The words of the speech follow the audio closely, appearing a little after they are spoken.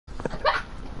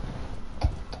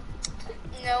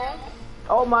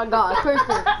Oh my God,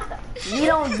 Christian. You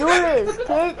don't do this,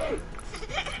 kid.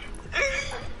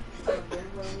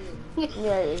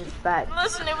 Yeah, it's back.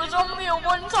 Listen, it was only a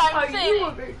one-time thing.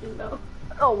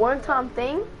 A one-time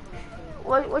thing?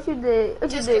 What you did? What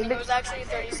Just you did? kidding, it was actually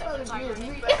 37 times.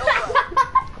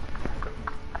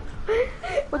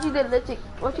 What you did?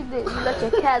 What you did? You let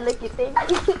your cat lick your thing?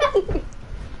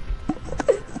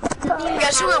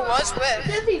 Guess who it was with?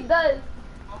 Yes, he does.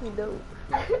 He do.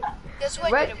 Guess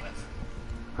who I did it with?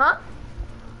 Huh?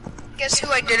 Guess who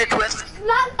I did it with?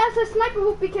 Not as a sniper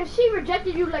hoop because she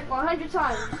rejected you like 100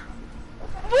 times.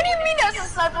 What do you mean as a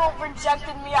sniper who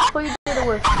rejected me? Who you did it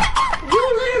with?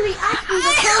 You literally asked me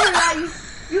to tell her that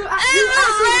you asked me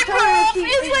to tell her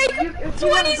if you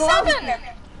want to go out with me.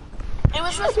 It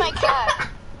was with my cat.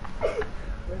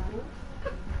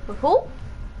 With who?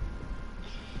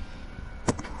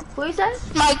 Who you said?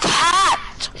 My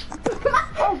cat.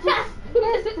 Oh, yes.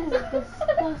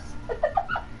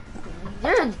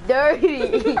 You're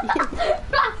dirty.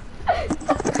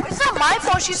 It's not my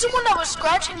fault. She's the one that was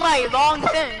scratching my long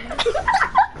thing.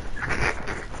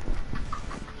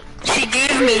 She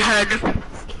gave me head.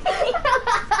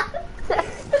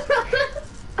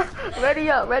 Ready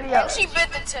up, ready up. And she bit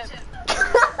the tip.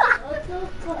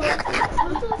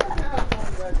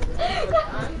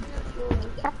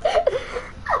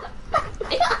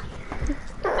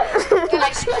 And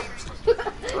I screamed.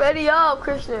 Ready up,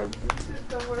 Christian.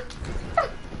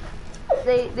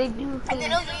 They do. And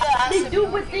then Aaliyah asked They if do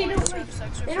what they do.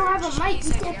 They don't have a mic.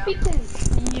 You can't speak to them.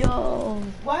 Yo.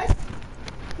 What?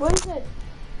 What is it?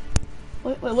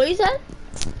 What you said?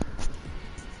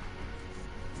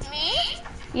 Me?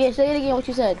 Yeah, say it again. What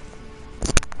you said?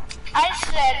 I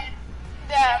said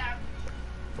that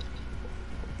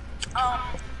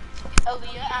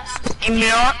Aaliyah asked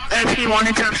Emil if he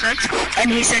wanted to have sex,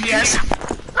 and he said yes.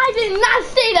 I did not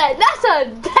say that. That's a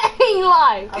dang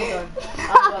lie. I'm done.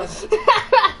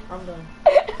 I'm done.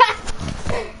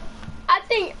 I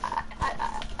think.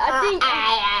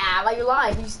 Why you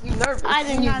lying? You nervous. I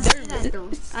did not say that though.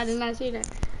 I did not say that.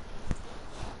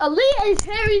 Aaliyah is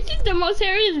hairy. She's the most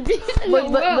hairiest bitch in the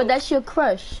world. But that's your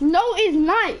crush. No, it's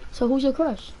not. So who's your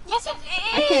crush? Yes, it is.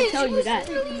 I can't tell you that.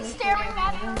 Really staring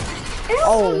at her.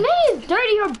 Oh. Her name's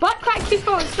dirty. Her butt crack keeps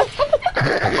going. I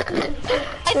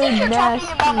think you're talking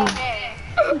about Monet.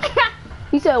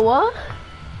 You said what?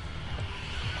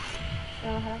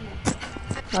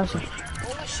 Awesome.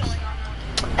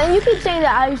 And you keep saying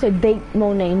that I used to date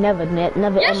Monet. Never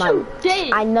Yes, in my. you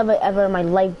did. I never ever in my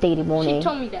life dated Monet. She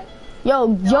told me that.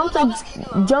 Yo,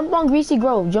 jump on Greasy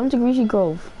Grove. Jump to Greasy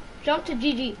Grove. Jump to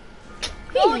GG.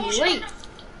 He's late.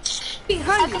 He's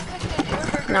hungry.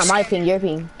 Not my ping, your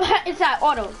ping. It's that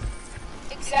auto.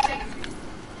 Exactly.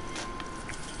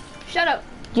 Shut up.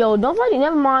 Yo, don't fight it.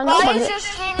 Never mind. Why is this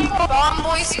streaming for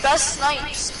Bombboy's best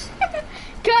snipes?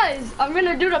 Cause I'm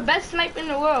gonna do the best snipe in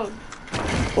the world.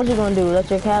 What you gonna do? Let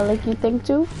your cat lick you think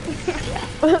too?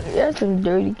 That's some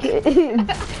dirty kids.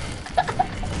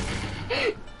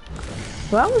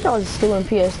 Bro, I wish I was still in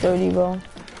PS30, bro.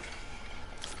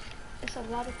 It's a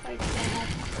lot of fights.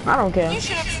 I don't care. You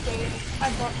should have stayed. I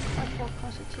bought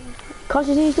Constantine.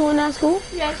 Constantine's doing that school?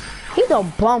 Yes. He's a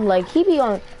bum. Like he He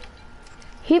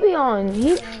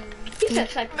said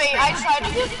Cypress. Wait, I tried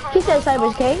to get he said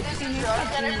Cypress K.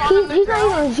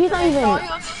 He's not even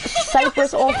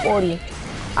Cypress or 40.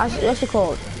 That's it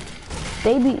called.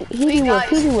 He be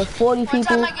with 40 One time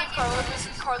people. I gave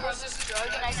Carlos this drug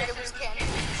and I said it was candy.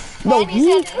 Yo, And he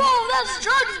said, bro, that's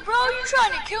drugs, bro. You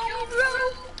trying to kill me, bro?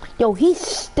 Yo, he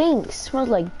stinks. Smells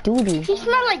like doo-doo. He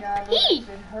smelled like pee.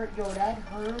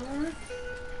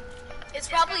 It's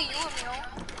probably you,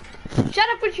 Emil. Shut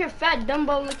up with your fat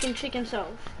Dumbo looking chicken self.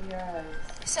 It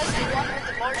says the one with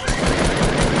the margin.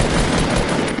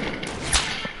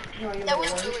 That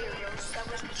was really gross. That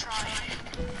was me trying.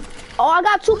 Oh, I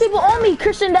got 2 people on me,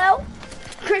 Christian Dell.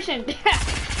 Christian.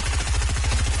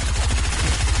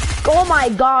 Oh my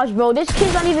gosh, bro, this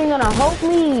kid's not even gonna help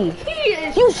me.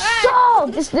 You saw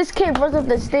this kid runs up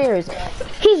the stairs.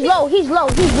 He's low. He's at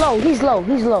 1 HP.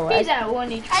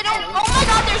 I don't. Oh my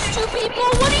God, there's 2 people.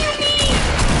 What do you mean?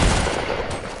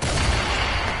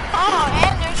 Oh,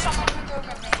 and there's someone who broke a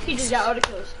man. He just got all the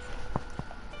kills.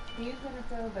 He's gonna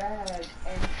feel bad,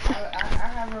 and I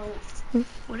have a.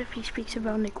 What if he speaks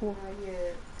about Nicole?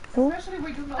 Especially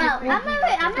when you know.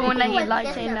 The one that he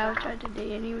lied saying that I tried to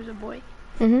date and he was a boy.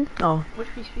 Oh. What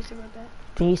if he speaks about that?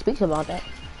 Then he speaks about that.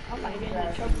 I'm not getting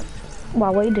in trouble. Why?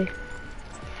 What he did?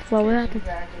 What happened?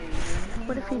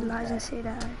 What if he lies and say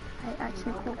that I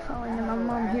actually quote following and my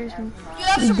mom hears me? You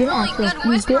have You some did really ask him. good You did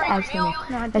whispering, ask him. Emil.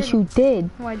 No, I Yes, didn't. you did.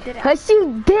 No, I didn't. Yes,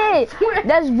 you did.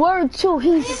 That's word 2.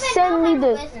 He sent me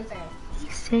the.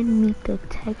 send me the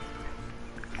text.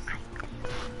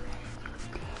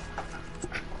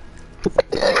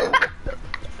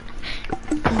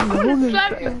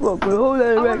 Hold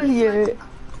that back here.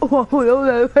 Hold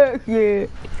that back here.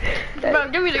 Bro,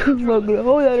 give me the controller.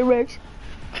 Hold that back.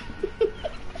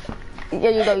 Yeah,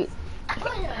 you go.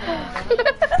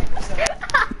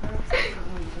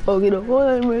 Okay, no, hold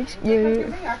that back.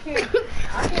 Yeah.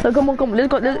 So come on, let's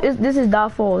go. This is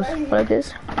Dark Falls. Like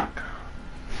this.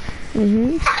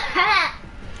 40.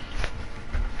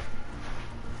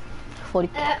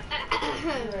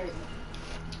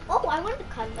 Oh, I want to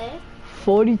cut there.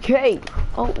 40K.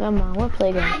 Oh, never mind. What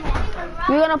playground?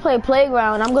 We're gonna play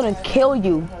playground. I'm gonna kill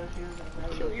you.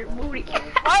 Kill your booty.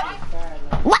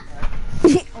 What?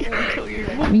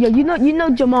 Yeah, you know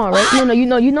Jamal, right? No,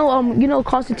 you know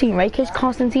Constantine, right? Cause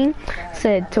Constantine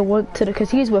said cause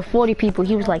he's with 40 people.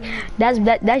 He was like, that's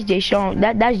Jay Sean,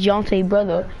 that's Jonte's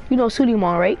brother. You know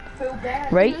Suleiman, right?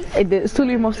 Right? And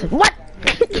Suleiman said, what?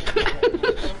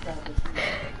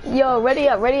 Yo, ready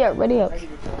up. Hey,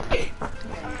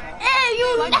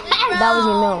 you. That was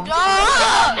your milk.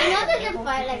 Milk doesn't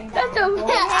fight like that. That's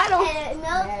okay.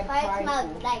 Milk fight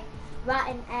smells like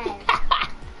rotten egg.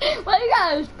 Why you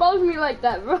gotta expose me like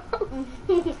that, bro?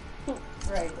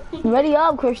 Right. Ready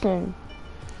up, Christian.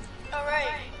 Alright.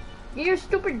 Get your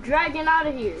stupid dragon out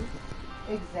of here.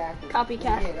 Exactly.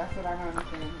 Copycat. Yeah, that's what I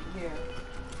understand. Yeah.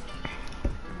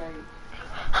 Like.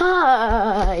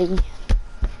 Hi.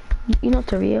 You know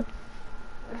Taria?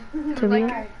 Taria?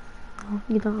 Right. Oh,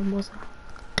 you know Mosa.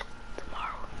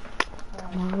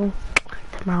 Tomorrow.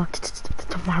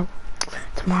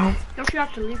 Don't you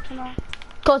have to leave tonight?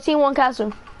 Go Team 1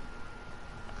 Castle.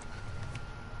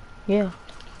 Yeah.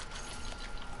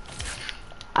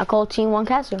 I called Team 1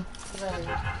 Castle.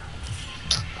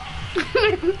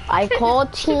 I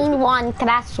called Team 1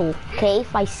 Castle. Okay,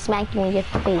 if I smack you in your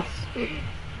face. Where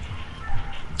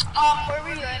are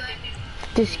we landing?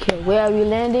 This kid, where are we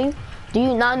landing? Do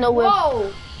you not know where?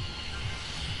 Whoa!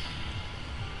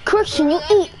 Christian, you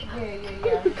eat.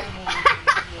 Yeah.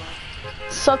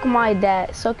 Suck my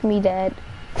dad. Suck me, dad.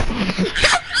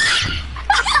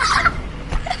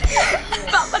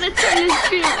 I'm gonna turn this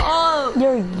stream off.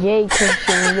 You're gay,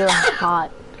 Christian. You're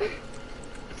hot.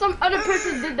 Some other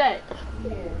person did that.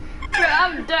 Bro,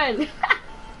 I'm done.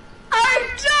 I'm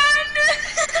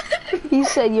done! He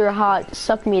said you're hot.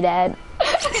 Suck me, dad.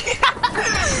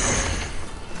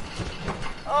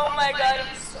 Oh my god,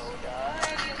 I'm so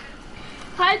done.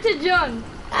 Hi to John.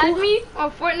 Add me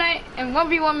on Fortnite and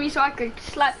 1v1 me so I could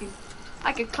slap you.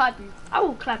 I could clap you. I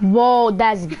will clap you. Whoa,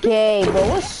 that's gay, bro.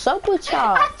 What's up with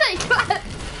y'all? I say clap.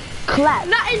 Clap.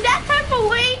 Not in that type of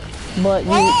way. But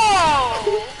you,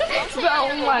 Oh! Bro,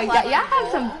 oh my god. Y'all have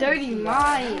some dirty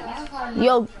minds.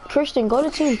 yo, Christian, go to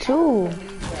Team 2. Oh,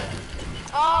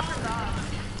 I forgot.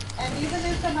 And even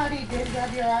if somebody did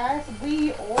grab your ass,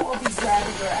 we all be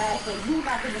grabbing your ass, so you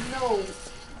not gonna know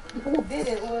who did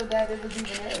it or that it was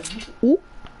even him. Ooh.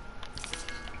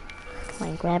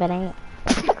 Like, grab it out.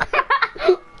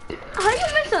 How you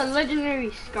miss a legendary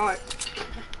scar?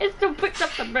 It still picks up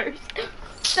the burst.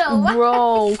 So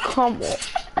Bro, come on.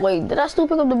 Wait, did I still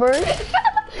pick up the bird?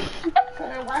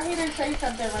 Why he didn't say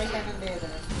something right then and there?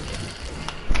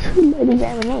 Lady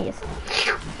Japanese.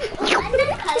 I'm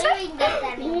not coloring this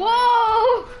anymore.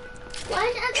 whoa! Why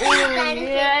is it coloring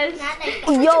yes. not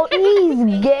like Yo, he's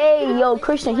gay. Yo,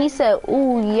 Christian, he said,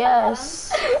 ooh,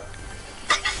 yes.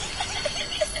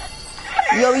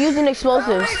 Yo, using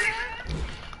explosives.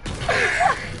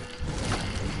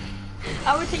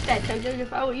 I would take that Jojo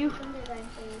if I were you.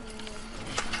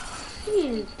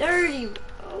 He's dirty.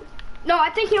 Bro. No, I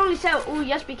think he only said ooh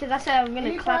yes because I said I'm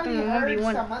gonna clap him in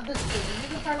 1v1.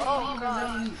 Oh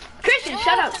god. Christian,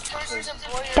 shut up.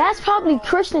 That's probably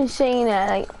Christian saying that.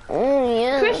 Like,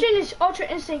 yeah. Christian is ultra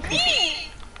instinct. Me!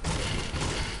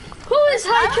 Who is I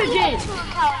have hydrogen? 2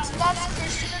 accounts. That's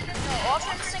Christian. No,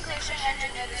 Ultra Instinct Christian and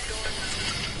Genetic Door.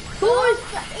 Who is?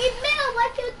 Emil,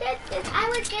 what you did this? I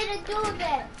was gonna do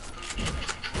this.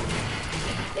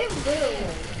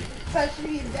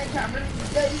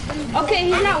 Okay,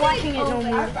 he's not watching it no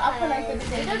more. I feel like the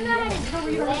day don't know how to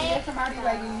you do don't it. get somebody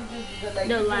like you just like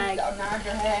The you lag. just nod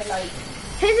your head like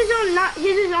His is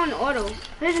on auto.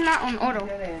 His is not on auto.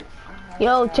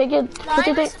 Yo, take your thing.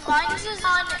 Mine is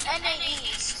on NA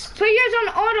East. Put yours on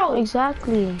auto.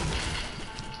 Exactly.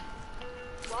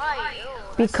 Why?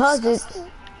 Because it's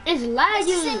It's the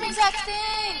lagging. same exact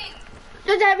thing.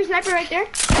 There's a heavy sniper right there.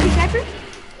 Heavy sniper.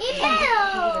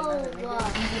 Emil!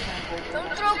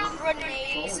 Don't throw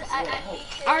grenades at me.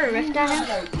 I ripped at him.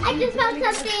 I just found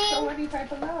So something. any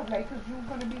type of love, like, cause you're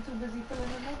gonna be too busy feeling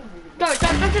another nigga. Go. You got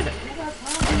time for that.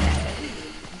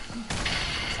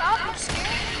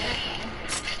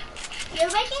 You're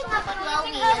waking up below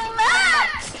me.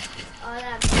 Oh,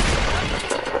 that's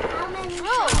how many? Bro,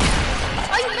 why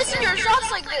are you missing your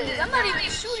shots like this? I'm not even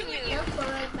shooting you.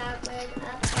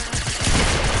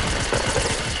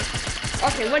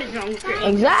 Okay, what is wrong with you?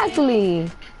 Exactly.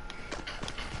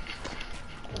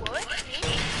 What?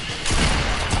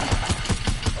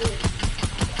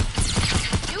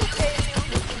 You okay,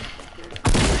 dude?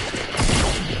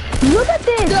 Look at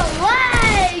this. The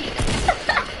leg!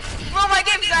 Bro, my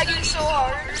game's lagging so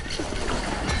hard.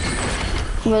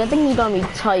 Bro, that thing is gonna be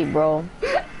tight, bro.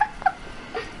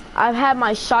 I've had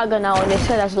my shotgun out and they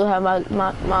said I still have my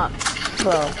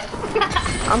bro.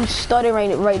 I'm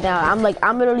stuttering right now.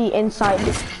 I'm literally inside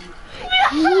this.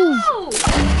 No!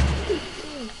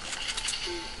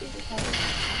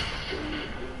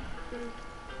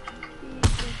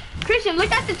 Christian,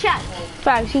 look at the chat.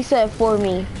 Facts, he said for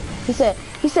me. He said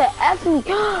F me.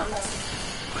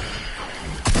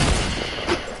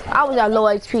 I was at low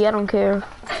XP, I don't care.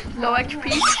 Low HP.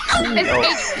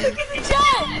 It's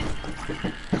HP.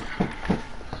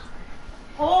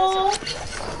 Oh,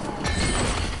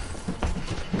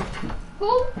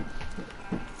 Who?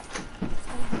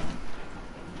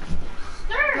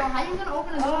 yo, how you gonna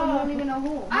open a door and you don't even know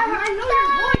who? I know your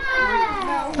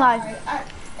voice. No, Hi.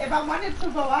 if I wanted to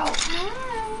go out,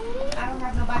 I don't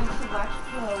have nobody to watch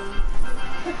clothes.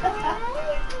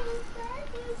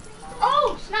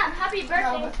 Oh, snap. Happy No,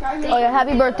 birthday. but Skylar, Oh yeah,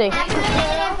 happy birthday. Happy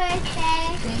birthday.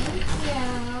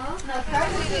 no,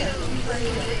 Skylar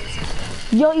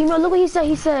did. Yo, email, look what he said.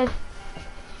 He said,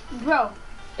 Bro.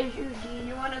 Do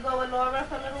you want to go with Laura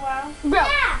for a little while? Bro.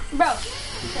 Bro.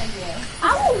 Yeah.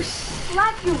 I will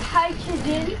slap you high in.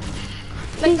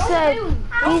 he said,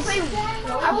 I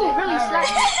will really slap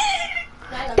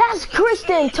you. that's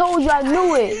Kristen. Told you, I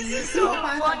knew it. So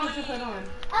find something to put on.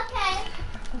 Okay.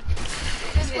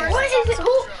 What is it?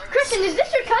 Who? Kristen, is this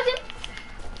your cousin?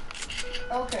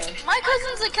 Okay. My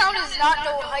cousin's account is not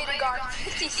no Heidegard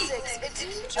 56.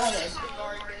 It's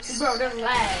just Bro, the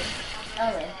lag.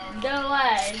 Alright. The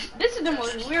lag. This is the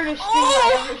most weirdest stream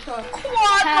I ever saw.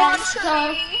 quad Hashtag-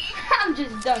 launcher. I'm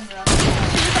just done, bro.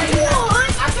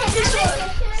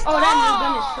 Oh, that new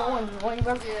gun is so annoying,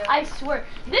 bro. I swear.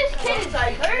 This kid is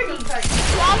like 30.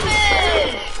 Stop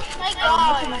it! My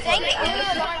God. Thank you. I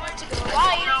want to go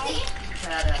right now.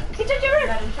 He took your rib.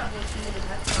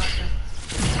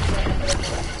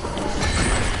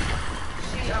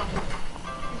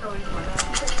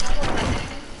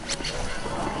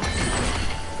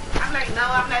 I'm like, no,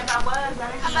 I'm like, I was.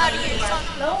 I'm out of here, son.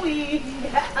 Chloe.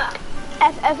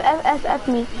 F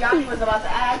me. Y'all was about to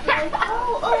ask. Like,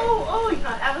 oh. You know,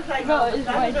 I was like, Bro, no, it's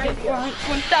that my was right dick there.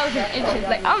 1,000 inches.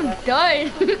 Like, I'm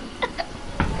done.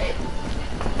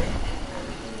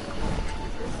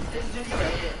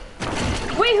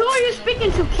 Wait, who are you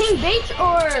speaking to? King Bates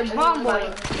or Bombboy?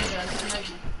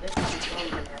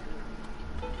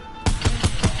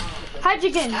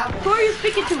 Hydrogen, who are you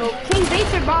speaking to? King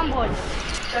Bates or Bombboy?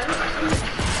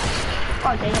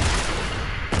 Oh, dang it.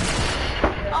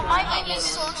 Oh, my game is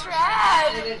so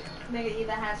trash. Nigga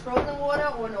either has frozen water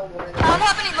or no water. I don't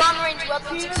have any long range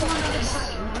weapons except for this.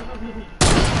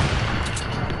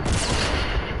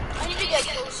 I need to get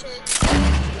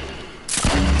closer.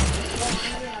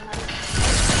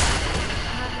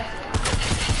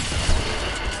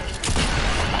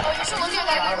 Oh, you should look at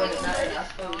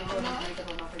that.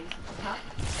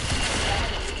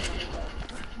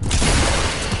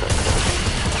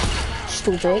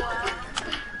 Stupid.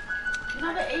 You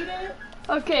never ate it?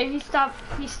 Okay, he stopped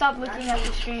looking at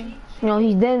the stream. No,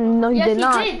 he didn't. No, he Yes, did he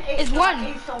not. did. It's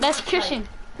one. That's Christian.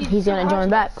 He's gonna join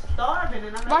back. Starving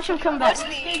and I'm like, Watch him come back.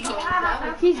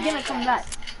 He's gonna come back.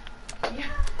 It's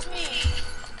me.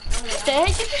 The heck,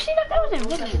 did you see that? That was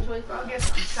invisible. I'll get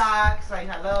some socks, like,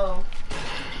 hello.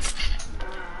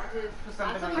 Just put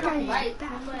something on your feet.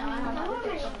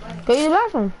 Go use the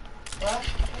bathroom.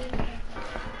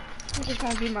 I'm just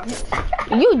gonna be my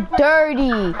You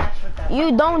dirty.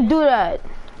 You don't do that.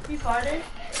 He farted?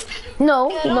 No,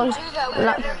 Yeah, you don't don't. do that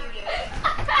whenever you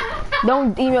do.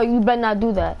 Don't email. You better not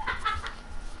do that.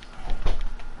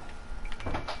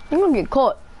 You're gonna get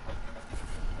caught.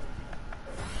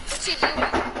 What's he doing?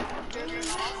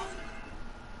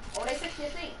 Oh, they said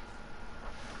shit ain't.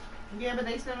 Yeah, but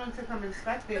they still want to come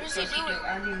inspect it. What is he so doing?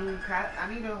 I need new cat.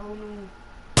 I need a whole new.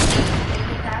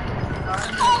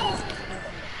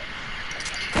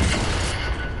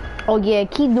 Oh yeah,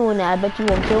 keep doing that. I bet you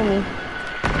won't kill me.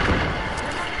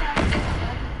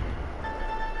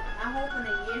 I'm hoping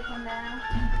a year from now,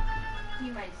 he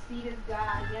might see this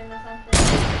guy again or something.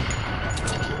 I'll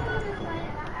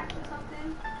ask you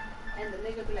something. And the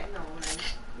nigga be like, no, man.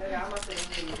 Nigga, I'm up there and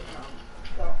hear you.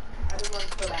 So, I just want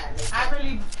to feel that. Like,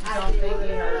 really don't think he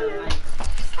heard it. Like,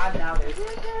 I doubt it.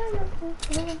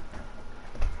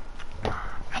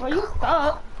 Well, you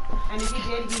thought. And if he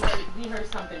did, he heard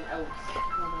something else.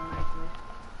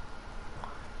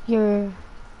 You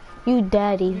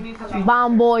daddy.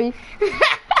 Bomb boy.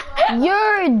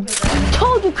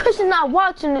 Told you Christian not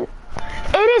watching it.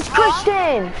 It is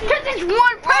Christian. Because it's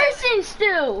one person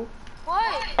still.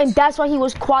 What? And that's why he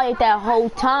was quiet that whole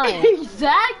time.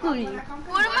 Exactly.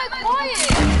 What am I quiet?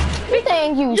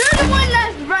 Thank you. You're the one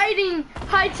that's writing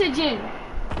hi to Jin.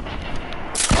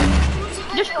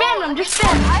 Just spam him, just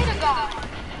spam him. Hi to God.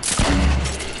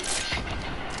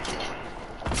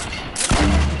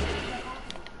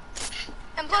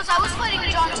 And plus, I was fighting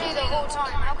John Jay the whole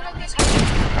time. How could I be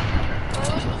tired? I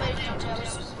wasn't fighting John Jay, I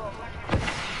was just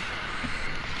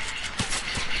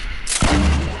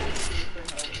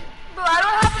Bro, I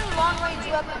don't have any long range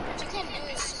weapons. You can't do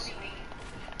this.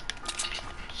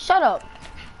 Shut up.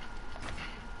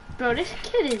 Bro, this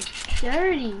kid is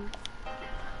dirty.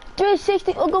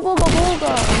 360 ooga booga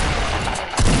booga.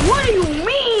 What do you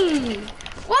mean?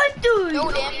 What do you?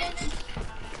 No damage.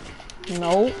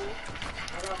 No.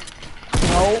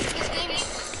 No. This game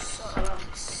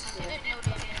sucks. You didn't know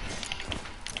damage.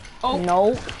 Oh.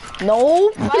 No.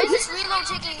 No. Why is this reload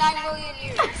taking 9 million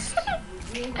years?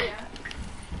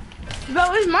 Bro,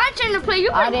 it's my turn to play.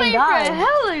 You've I been didn't playing for die. a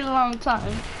hell of a long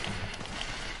time.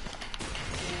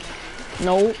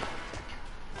 No.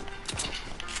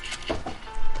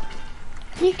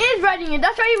 He is writing it.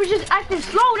 That's why he was just acting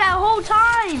slow that whole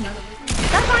time.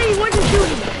 That's why he wasn't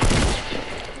shooting.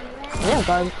 Yeah,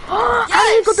 guys. I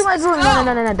didn't go through my building.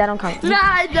 No, that don't count.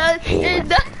 Nah, it does. It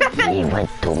does. He went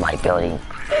through my building.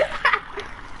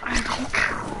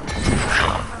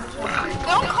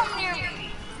 Don't come near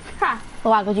me.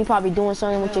 Why? Because you probably doing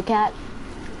something with your cat?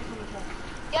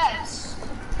 Yes.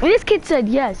 This kid said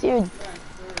yes.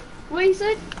 What he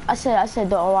said? I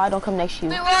said, oh, I don't come next to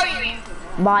you. Wait, where are you?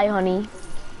 Bye, honey.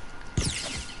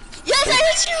 Yes, I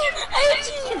hit you! I hit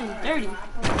you! Dirty.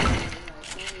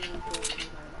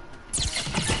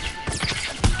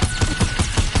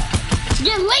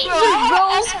 Get lasers,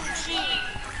 bro!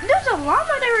 There's a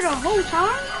llama there the whole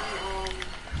time.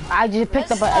 I just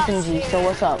picked up an SMG, so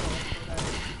what's up?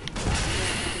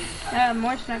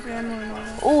 More sniper ammo.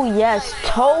 Oh, yes.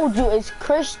 Told you it's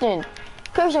Christian.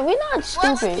 Christian, we're not What's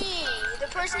stupid. me? The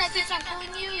person that keeps on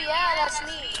killing you? Yeah, that's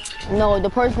me. No, the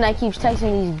person that keeps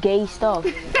texting these gay stuff.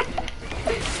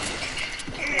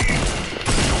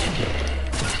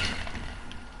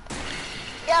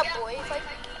 Yeah, boy. If I...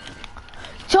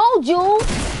 Told you.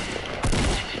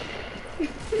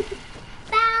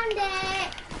 Found it.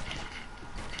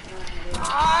 I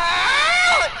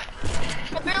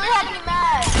barely had any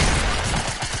mad.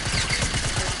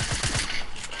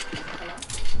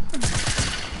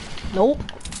 Nope.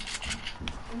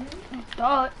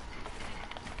 Thought.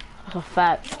 That's a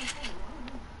fact.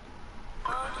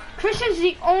 Christian's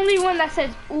the only one that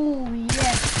says, ooh,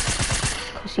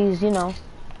 yes. Cause she's, you know.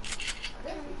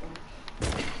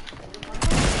 He's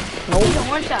Nope. a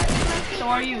one shot. So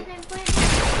are you. No,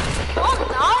 I'm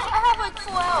not. I have like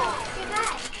full health.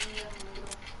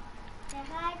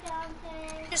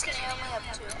 Just kidding, I only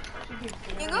have 2.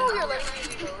 You go with your laser.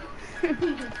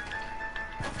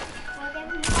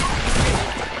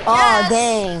 Oh, Yes.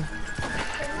 dang.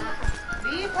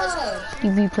 You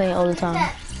be playing all the time.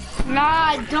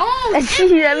 Nah, don't. Let me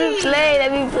play.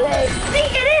 See,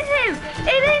 it is him. It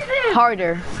is him.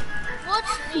 Harder. What's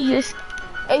me? It's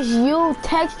you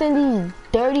texting these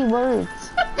dirty words.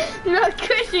 No,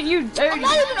 Christian, you dirty. I'm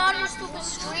not even on your stupid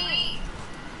stream.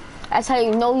 That's how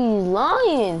you know he's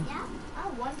lying.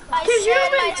 I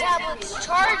said my tablet's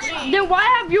charging. Then why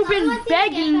have you been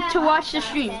begging to watch the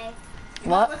stream?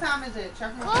 What? What time is it?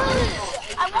 Check my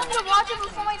Cause I wanted to watch it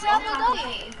before my tablet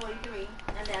died.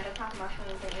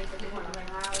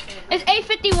 It's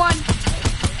 8:51.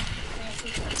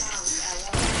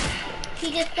 He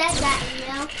just said that, you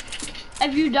know?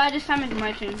 If you die this time, it's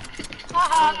my turn.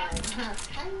 Haha.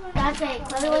 That's it.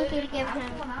 Chloe wants you to give her a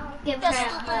hug.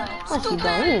 What's she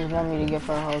done? He just want me to give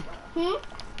her a hug.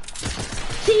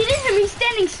 See, it is him. He's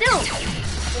standing still.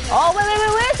 Oh, wait.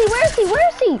 Where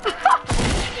is he?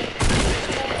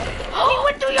 He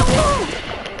went through your wall.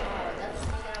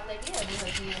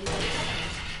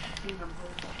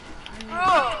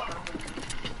 Bro.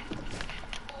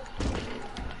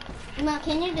 Mom,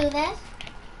 can you do this?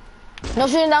 No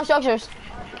shooting down structures.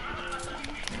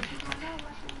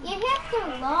 Your hair's too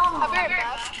long. I'll be right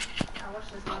back.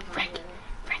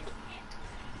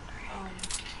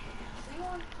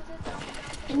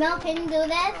 Mel, can you do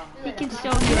this? He can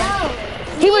still hear. No.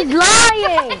 He was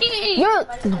lying.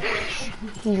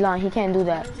 He's lying. He can't do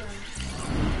that.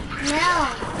 Email.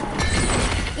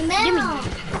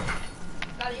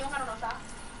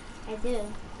 I do.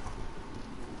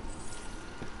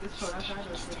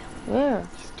 Where?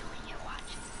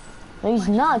 No, he's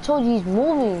not. I told you he's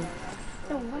moving.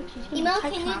 Email,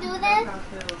 can you do this?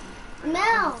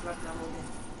 Email.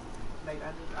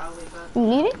 You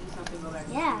need it?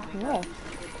 Yeah. Yeah.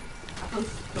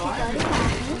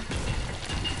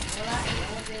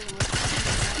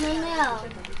 Email.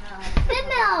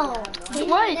 Email. Can you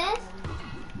What? do this?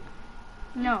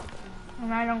 No,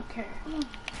 and I don't care.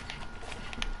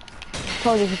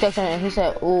 Told you he texted him. He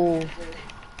said, "Ooh."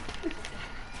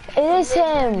 It is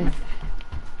him.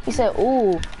 He said,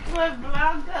 "Ooh." I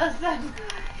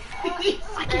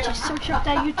can just search up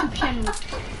that YouTube channel.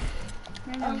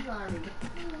 I'm sorry.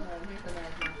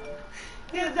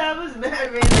 Because I was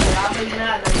mad random. I was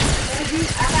not like,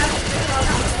 I have to figure out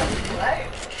how to play.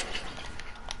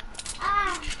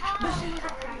 But she was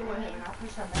already with him, and I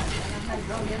pushed her back. And I'm like,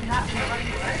 bro, you're not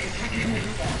already right.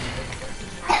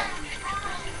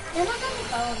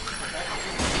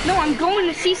 No, I'm going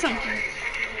to see something.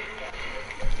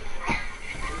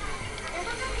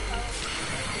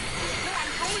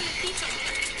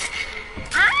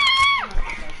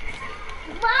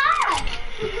 Why?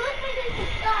 You were speaking to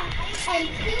stuff, and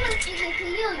he was speaking to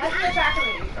you. That's the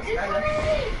chocolate.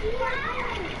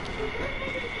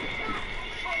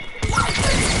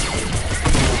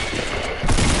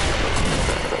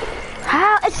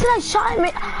 How? It said I shot him.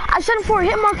 I shot him for a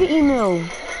hit marker email.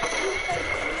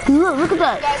 Look at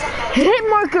that. Hit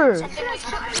marker.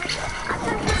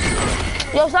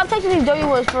 Yo, stop texting these dirty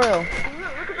words for real.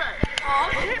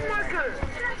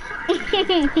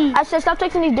 I said stop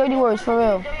texting these dirty words for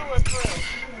real.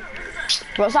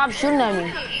 Bro, stop shooting at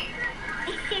me.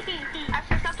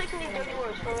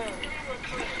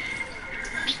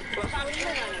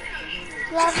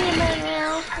 Love you,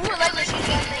 Manuel.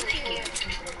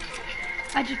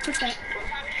 I just put that.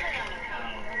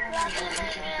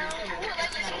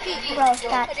 Bro,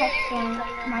 stop texting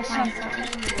My son.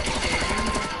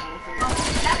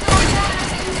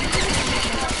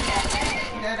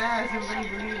 That ass and really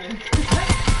breathing.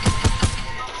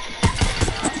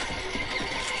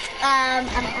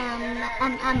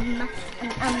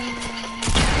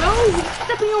 Bro, you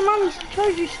stepping on mommy's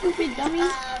toes, you stupid dummy.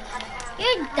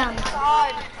 You're dumb.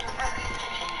 God.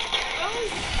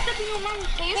 Stepping on mommy's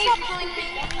Can you stop killing me?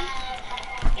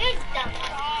 You're dumb.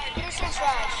 God, you're so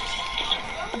trash.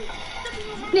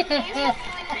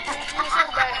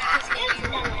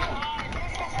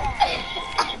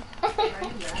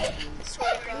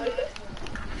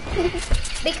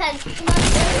 Because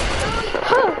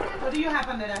What do you have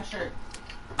under that shirt?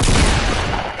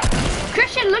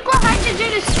 Christian, look what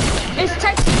Hydrogen is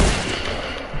texting.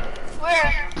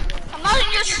 Where? I'm not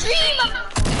in your stream.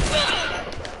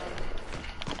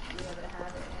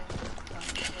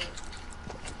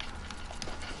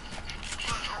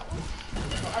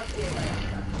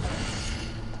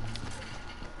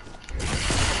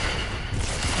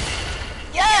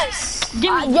 Yes.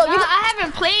 Jimmy, yo, I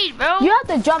haven't played, bro. You have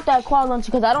to drop that quad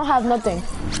launcher because I don't have nothing.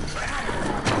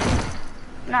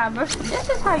 Nah, bro, this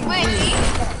is how you Wait,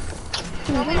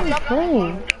 What are you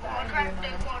playing?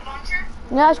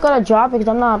 Yeah, I just gotta drop it because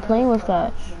I'm not playing with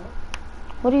that.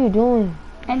 What are you doing?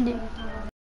 end it.